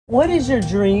What is your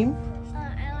dream?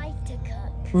 I like to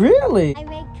cook. Really? I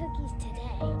made cookies today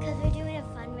because we're doing a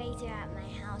fundraiser at my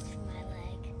house for my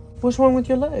leg. What's wrong with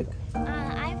your leg?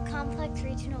 I have complex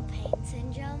regional pain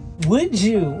syndrome. Would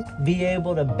you be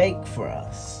able to bake for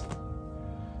us?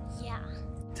 Yeah.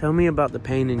 Tell me about the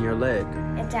pain in your leg.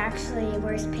 It's actually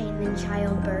worse pain than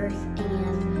childbirth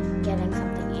and getting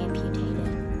something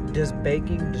amputated. Does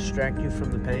baking distract you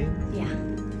from the pain? Yeah.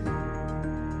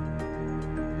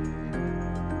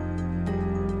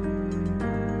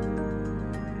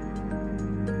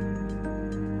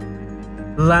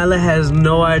 Lyla has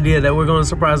no idea that we're going to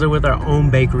surprise her with our own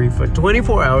bakery for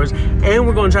 24 hours, and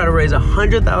we're going to try to raise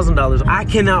 $100,000. I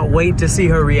cannot wait to see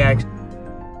her reaction.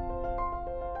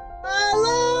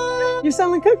 Lyla! You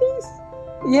selling cookies?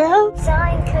 Yeah?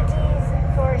 Selling cookies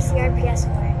for CRPS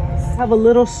awareness. I have a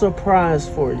little surprise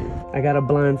for you. I gotta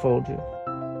blindfold you.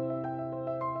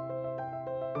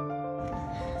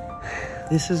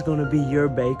 This is gonna be your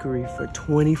bakery for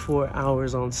 24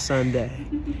 hours on Sunday.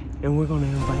 And we're gonna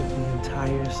invite the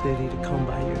entire city to come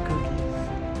buy your cookies.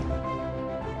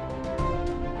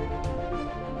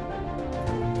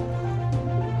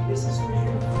 This is for you.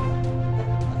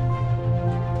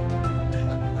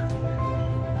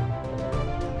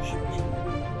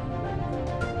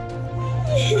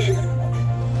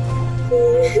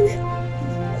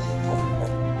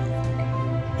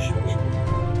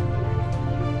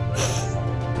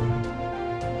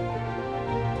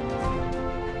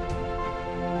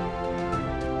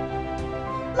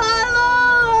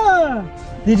 Lyla!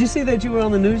 Did you see that you were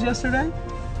on the news yesterday?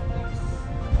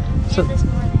 So, this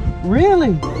morning.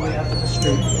 Really?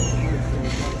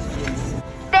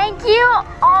 Thank you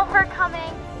all for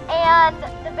coming, and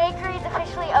the bakery is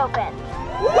officially open.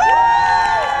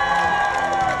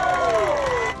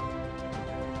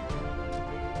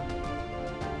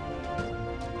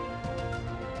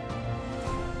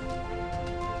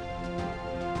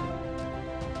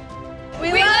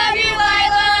 We love you,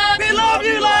 Lyla! We love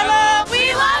you, Lyla!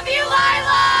 We love you,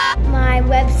 Lyla! My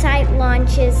website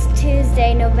launches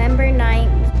Tuesday, November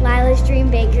 9th,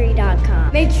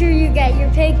 lylasdreambakery.com. Make sure you get your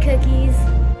pig cookies.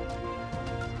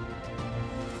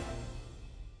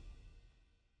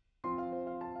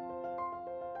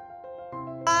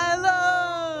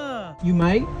 Lyla! You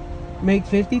might make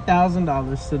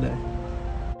 $50,000 today.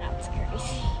 That's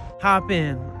crazy. Hop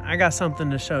in. I got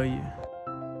something to show you.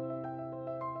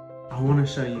 I want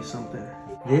to show you something.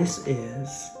 This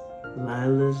is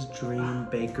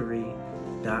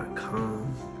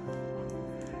lylasdreambakery.com.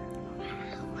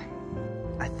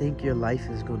 I think your life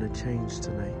is going to change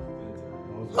tonight.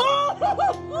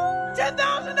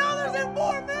 $10,000 in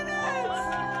 4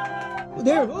 minutes!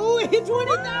 There, ooh, it hit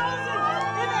 20,000 in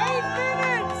 8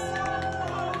 minutes!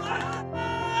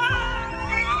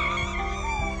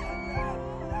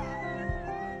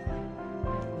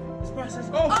 This process.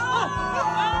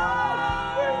 Oh!